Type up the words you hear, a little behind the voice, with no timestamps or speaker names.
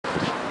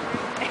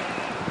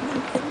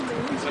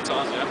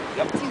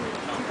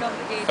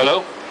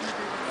Hello.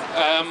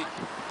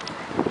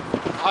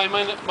 Hi,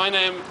 my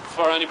name,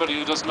 for anybody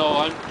who doesn't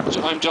know,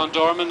 I'm John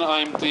Dorman.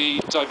 I'm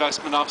the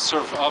divestment officer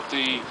of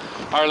the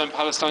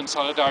Ireland-Palestine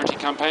Solidarity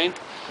Campaign.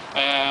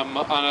 And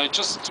I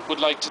just would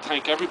like to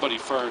thank everybody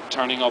for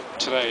turning up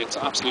today. It's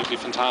absolutely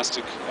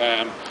fantastic.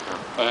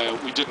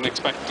 We didn't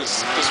expect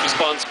this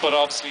response, but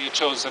obviously it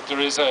shows that there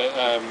is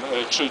a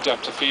true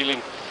depth of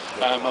feeling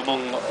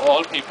among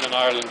all people in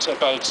Ireland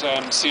about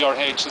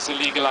CRH's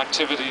illegal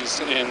activities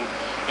in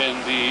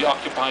the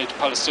Occupied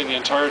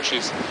Palestinian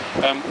Territories.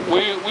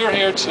 We're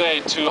here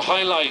today to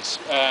highlight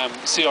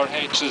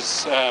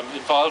CRH's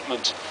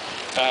involvement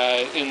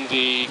in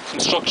the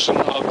construction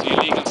of the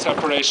illegal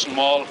separation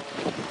wall,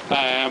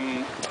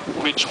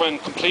 which when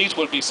complete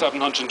will be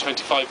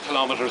 725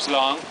 kilometres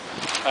long,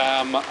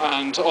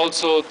 and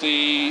also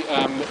the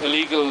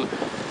illegal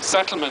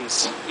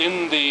settlements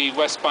in the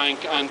West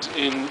Bank and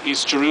in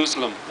East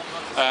Jerusalem.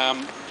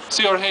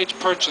 CRH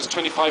purchased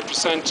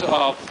 25%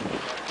 of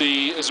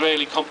the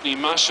Israeli company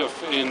Mashav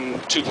in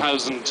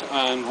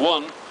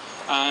 2001,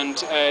 and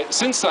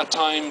since that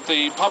time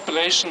the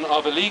population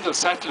of illegal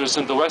settlers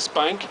in the West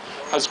Bank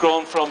has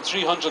grown from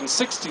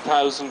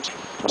 360,000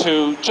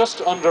 to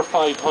just under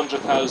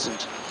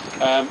 500,000.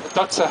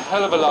 That's a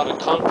hell of a lot of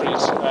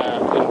concrete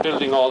in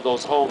building all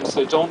those homes.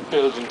 They don't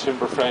build in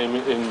timber frame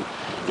in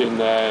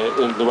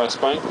the West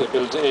Bank. They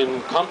build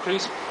in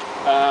concrete,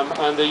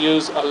 and they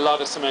use a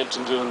lot of cement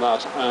in doing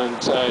that.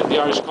 And the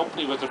Irish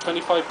company, with their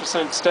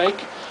 25%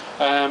 stake,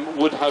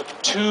 would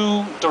have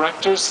 2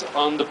 directors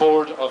on the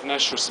board of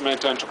Nesher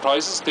Cement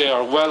Enterprises. They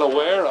are well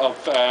aware of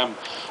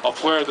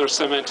where their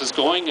cement is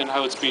going and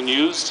how it's being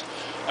used.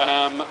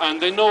 And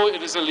they know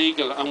it is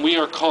illegal, and we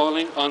are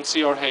calling on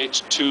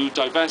CRH to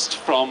divest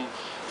from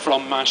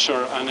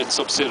Nesher and its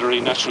subsidiary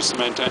Nesher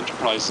Cement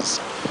Enterprises.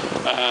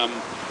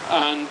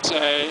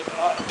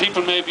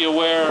 People may be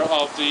aware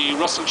of the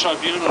Russell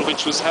Tribunal,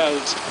 which was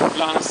held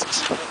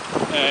last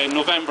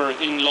November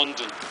in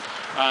London.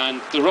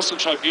 And the Russell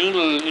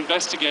Tribunal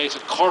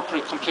investigated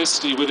corporate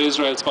complicity with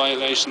Israel's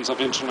violations of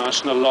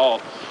international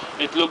law.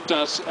 It looked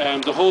at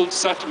the whole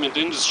settlement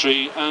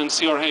industry, and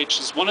CRH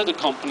is one of the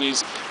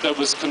companies that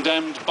was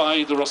condemned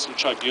by the Russell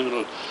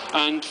Tribunal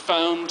and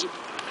found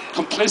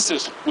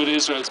complicit with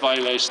Israel's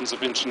violations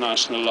of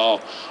international law,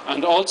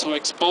 and also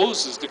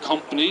exposes the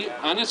company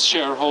and its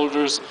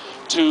shareholders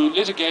to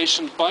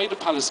litigation by the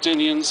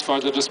Palestinians for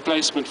the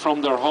displacement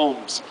from their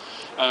homes.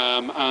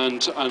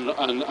 And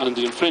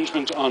the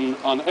infringement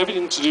on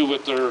everything to do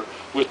with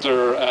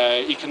their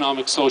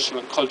economic, social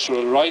and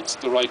cultural rights,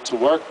 the right to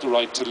work, the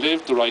right to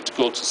live, the right to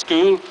go to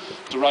school,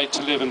 the right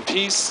to live in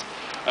peace,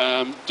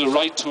 the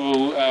right to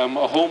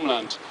a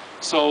homeland.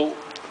 So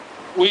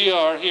we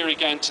are here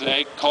again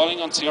today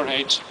calling on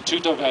CRH to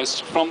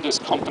divest from this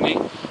company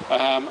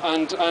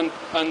and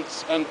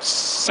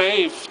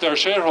save their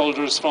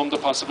shareholders from the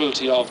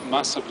possibility of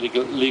massive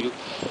legal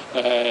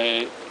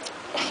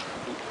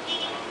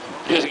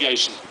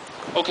litigation.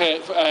 Okay,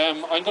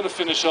 I'm going to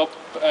finish up,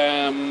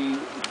 and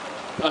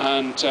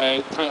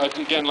I'd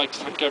again like to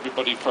thank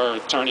everybody for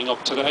turning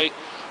up today,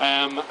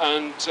 and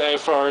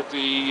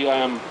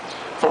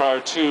for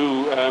our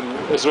 2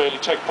 Israeli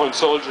checkpoint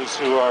soldiers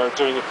who are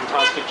doing a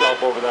fantastic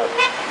job over there.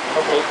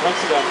 Okay,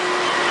 thanks again,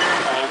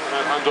 and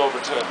I'll hand over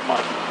to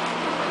Martin.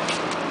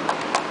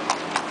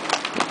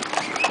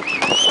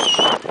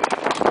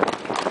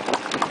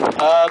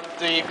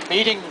 The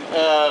meeting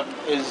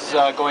is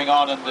going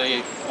on in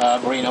the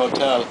Marine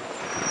Hotel,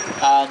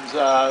 and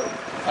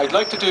I'd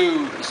like to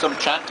do some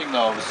chanting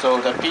now so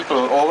that people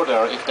over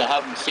there, if they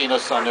haven't seen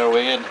us on their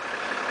way in,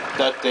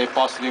 that they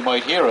possibly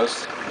might hear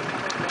us.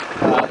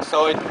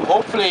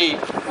 Hopefully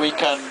we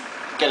can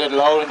get it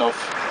loud enough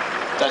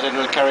that it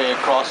will carry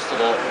across to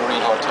the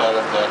Marine Hotel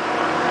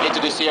and into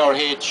the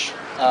CRH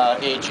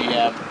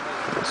AGM,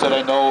 so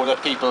they know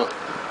that people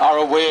are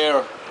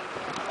aware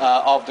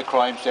of the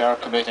crimes they are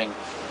committing.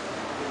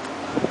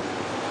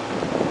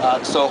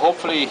 So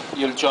hopefully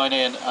you'll join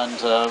in,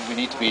 and we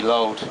need to be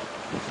loud.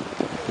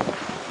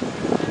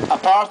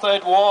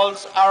 Apartheid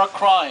walls are a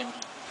crime.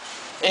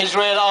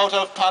 Israel out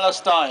of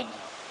Palestine.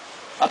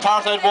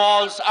 Apartheid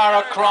walls are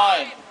a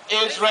crime.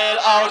 Israel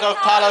out of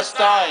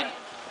Palestine.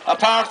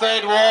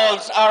 Apartheid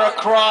walls are a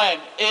crime.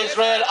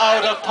 Israel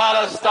out of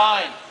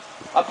Palestine.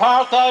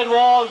 Apartheid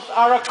walls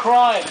are a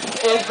crime.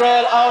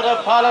 Israel out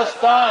of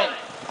Palestine.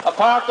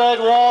 Apartheid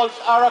walls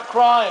are a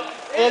crime.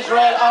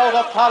 Israel out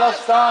of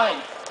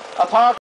Palestine. Apartheid